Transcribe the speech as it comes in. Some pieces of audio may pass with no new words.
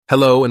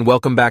Hello and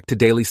welcome back to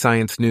Daily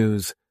Science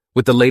News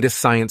with the latest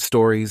science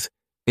stories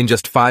in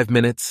just 5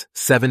 minutes,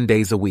 7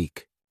 days a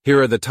week.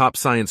 Here are the top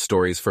science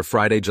stories for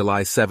Friday,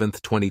 July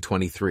 7th,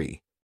 2023.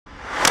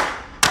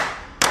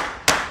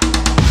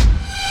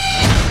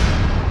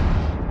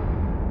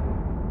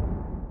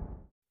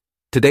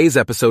 Today's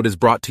episode is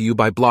brought to you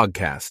by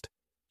Blogcast,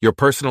 your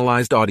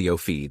personalized audio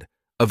feed,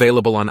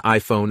 available on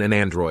iPhone and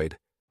Android.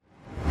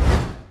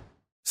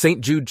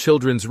 St. Jude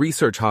Children's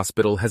Research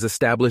Hospital has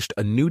established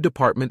a new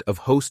Department of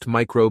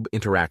Host-Microbe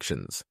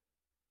Interactions.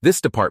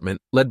 This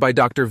department, led by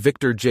Dr.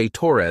 Victor J.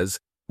 Torres,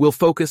 will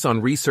focus on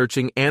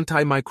researching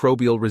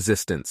antimicrobial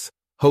resistance,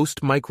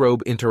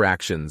 host-microbe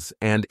interactions,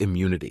 and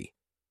immunity.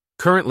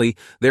 Currently,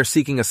 they're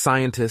seeking a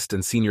scientist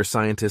and senior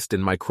scientist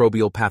in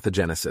microbial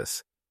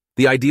pathogenesis.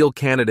 The ideal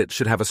candidate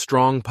should have a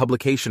strong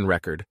publication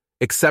record,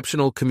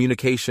 exceptional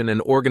communication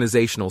and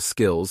organizational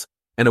skills,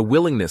 and a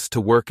willingness to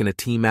work in a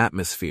team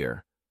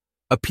atmosphere.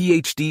 A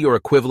PhD or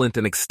equivalent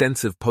and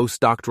extensive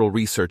postdoctoral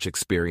research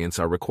experience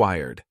are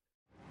required.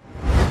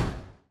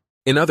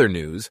 In other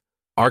news,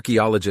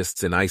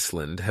 archaeologists in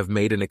Iceland have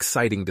made an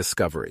exciting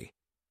discovery.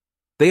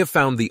 They have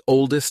found the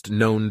oldest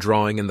known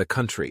drawing in the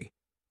country,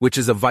 which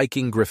is a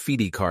Viking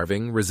graffiti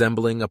carving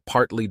resembling a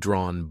partly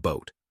drawn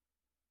boat.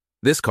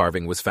 This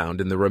carving was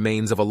found in the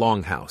remains of a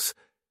longhouse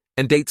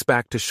and dates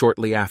back to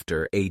shortly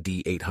after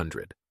AD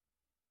 800.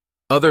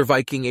 Other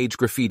Viking Age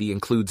graffiti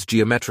includes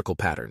geometrical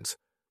patterns,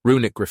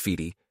 runic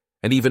graffiti,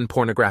 and even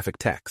pornographic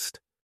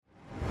text.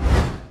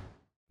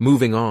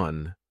 Moving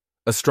on,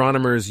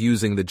 astronomers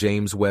using the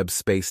James Webb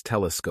Space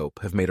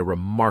Telescope have made a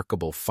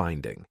remarkable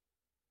finding.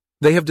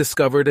 They have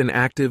discovered an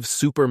active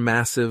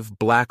supermassive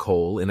black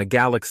hole in a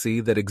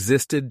galaxy that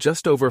existed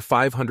just over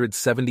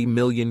 570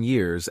 million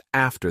years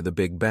after the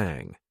Big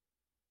Bang.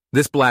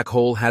 This black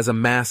hole has a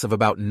mass of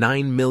about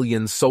 9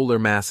 million solar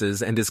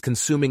masses and is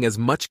consuming as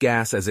much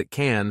gas as it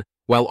can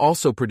while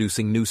also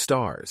producing new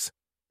stars.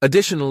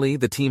 Additionally,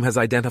 the team has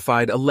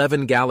identified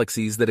 11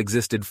 galaxies that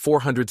existed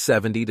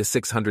 470 to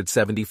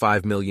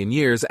 675 million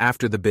years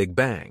after the Big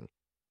Bang.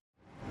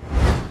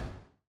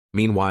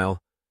 Meanwhile,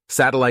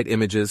 satellite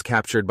images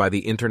captured by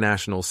the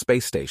International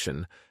Space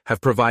Station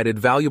have provided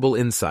valuable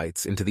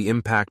insights into the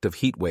impact of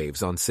heat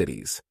waves on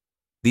cities.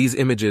 These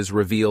images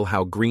reveal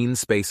how green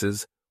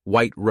spaces,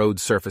 white road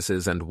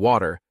surfaces, and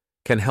water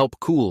can help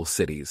cool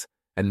cities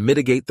and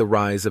mitigate the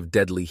rise of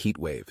deadly heat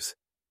waves.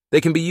 They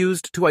can be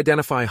used to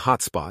identify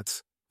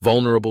hotspots,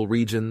 vulnerable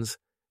regions,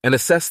 and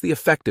assess the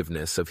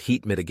effectiveness of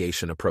heat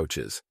mitigation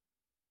approaches.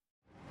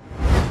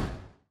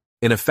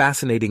 In a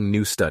fascinating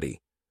new study,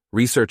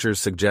 researchers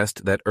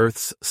suggest that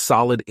Earth's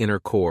solid inner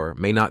core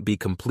may not be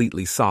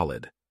completely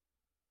solid.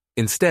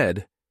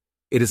 Instead,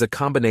 it is a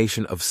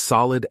combination of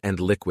solid and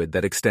liquid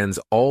that extends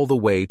all the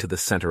way to the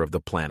center of the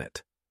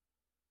planet.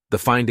 The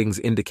findings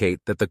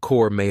indicate that the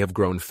core may have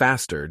grown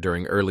faster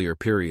during earlier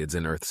periods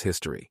in Earth's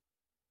history.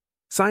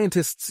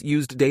 Scientists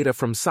used data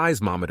from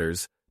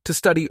seismometers to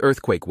study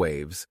earthquake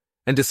waves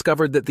and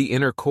discovered that the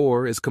inner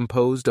core is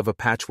composed of a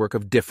patchwork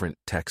of different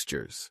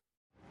textures.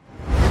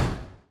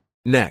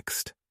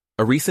 Next,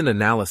 a recent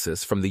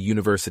analysis from the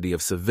University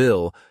of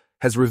Seville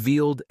has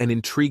revealed an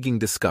intriguing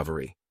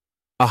discovery.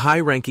 A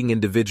high-ranking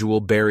individual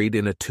buried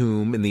in a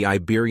tomb in the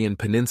Iberian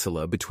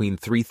Peninsula between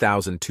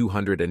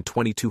 3,200 and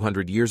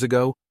 2,200 years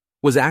ago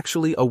was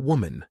actually a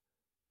woman,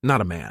 not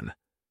a man.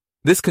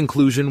 This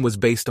conclusion was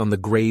based on the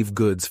grave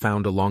goods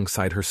found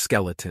alongside her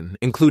skeleton,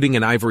 including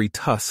an ivory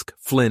tusk,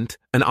 flint,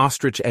 an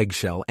ostrich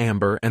eggshell,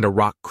 amber, and a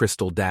rock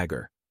crystal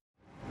dagger.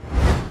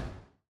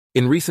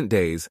 In recent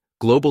days,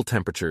 global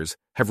temperatures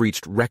have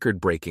reached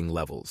record-breaking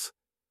levels.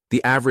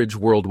 The average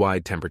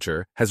worldwide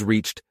temperature has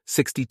reached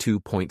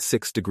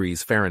 62.6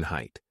 degrees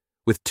Fahrenheit,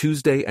 with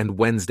Tuesday and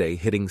Wednesday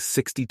hitting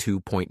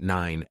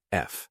 62.9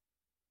 F.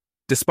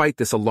 Despite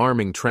this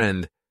alarming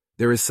trend,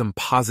 there is some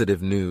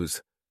positive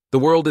news. The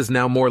world is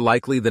now more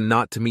likely than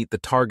not to meet the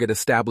target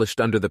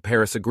established under the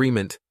Paris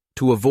Agreement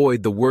to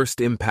avoid the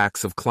worst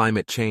impacts of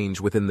climate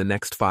change within the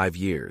next 5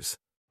 years.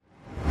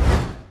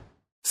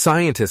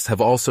 Scientists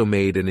have also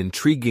made an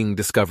intriguing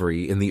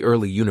discovery in the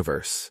early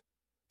universe.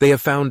 They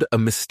have found a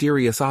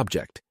mysterious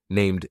object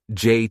named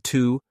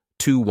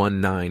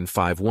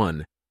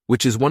J2-21951,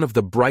 which is one of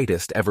the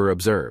brightest ever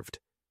observed.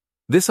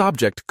 This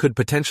object could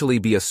potentially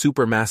be a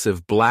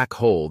supermassive black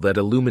hole that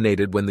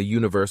illuminated when the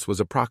universe was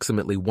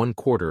approximately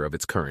 1/4 of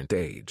its current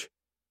age.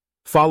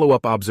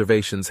 Follow-up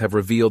observations have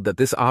revealed that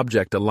this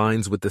object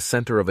aligns with the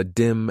center of a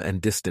dim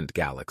and distant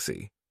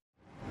galaxy.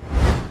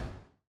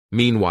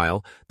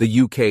 Meanwhile, the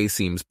UK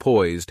seems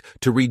poised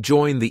to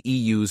rejoin the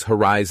EU's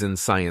Horizon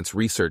Science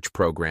Research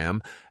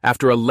Programme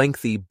after a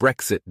lengthy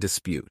Brexit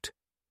dispute.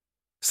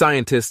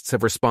 Scientists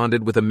have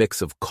responded with a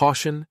mix of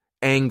caution,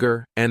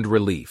 anger, and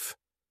relief.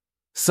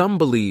 Some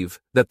believe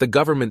that the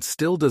government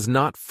still does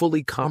not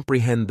fully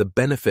comprehend the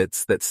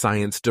benefits that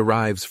science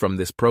derives from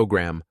this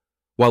program,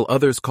 while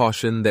others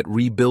caution that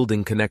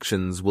rebuilding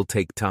connections will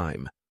take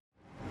time.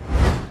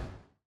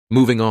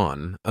 Moving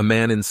on, a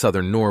man in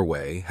southern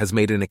Norway has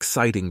made an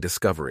exciting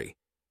discovery.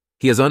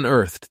 He has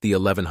unearthed the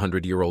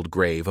 1,100-year-old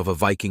grave of a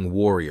Viking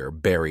warrior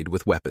buried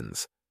with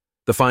weapons.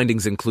 The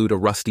findings include a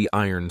rusty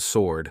iron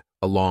sword,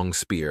 a long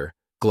spear,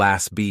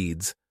 glass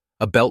beads,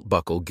 a belt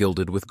buckle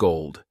gilded with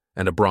gold,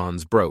 and a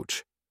bronze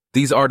brooch.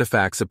 These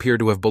artifacts appear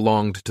to have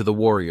belonged to the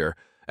warrior,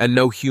 and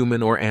no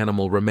human or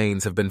animal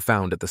remains have been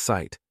found at the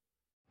site.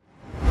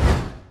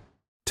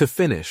 To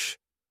finish,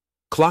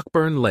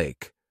 Clockburn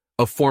Lake,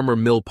 a former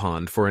mill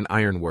pond for an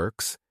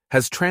ironworks,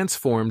 has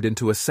transformed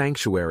into a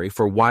sanctuary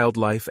for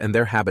wildlife and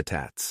their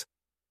habitats.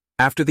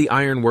 After the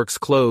ironworks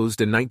closed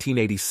in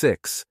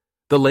 1986,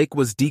 the lake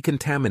was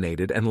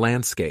decontaminated and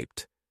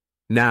landscaped.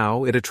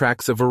 Now it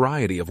attracts a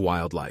variety of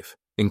wildlife,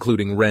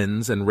 including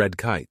wrens and red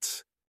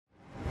kites.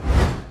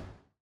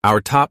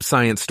 Our top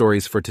science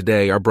stories for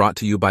today are brought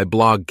to you by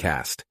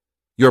Blogcast,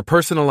 your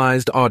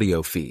personalized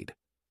audio feed.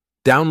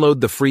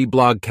 Download the free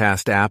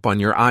Blogcast app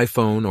on your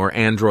iPhone or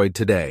Android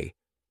today.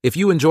 If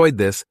you enjoyed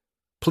this,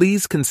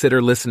 please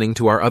consider listening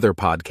to our other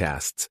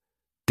podcasts: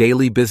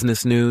 Daily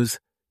Business News,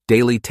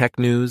 Daily Tech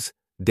News,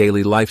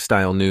 Daily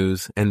Lifestyle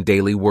News, and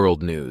Daily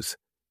World News.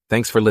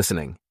 Thanks for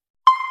listening.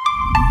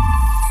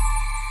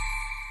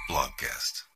 Blogcast.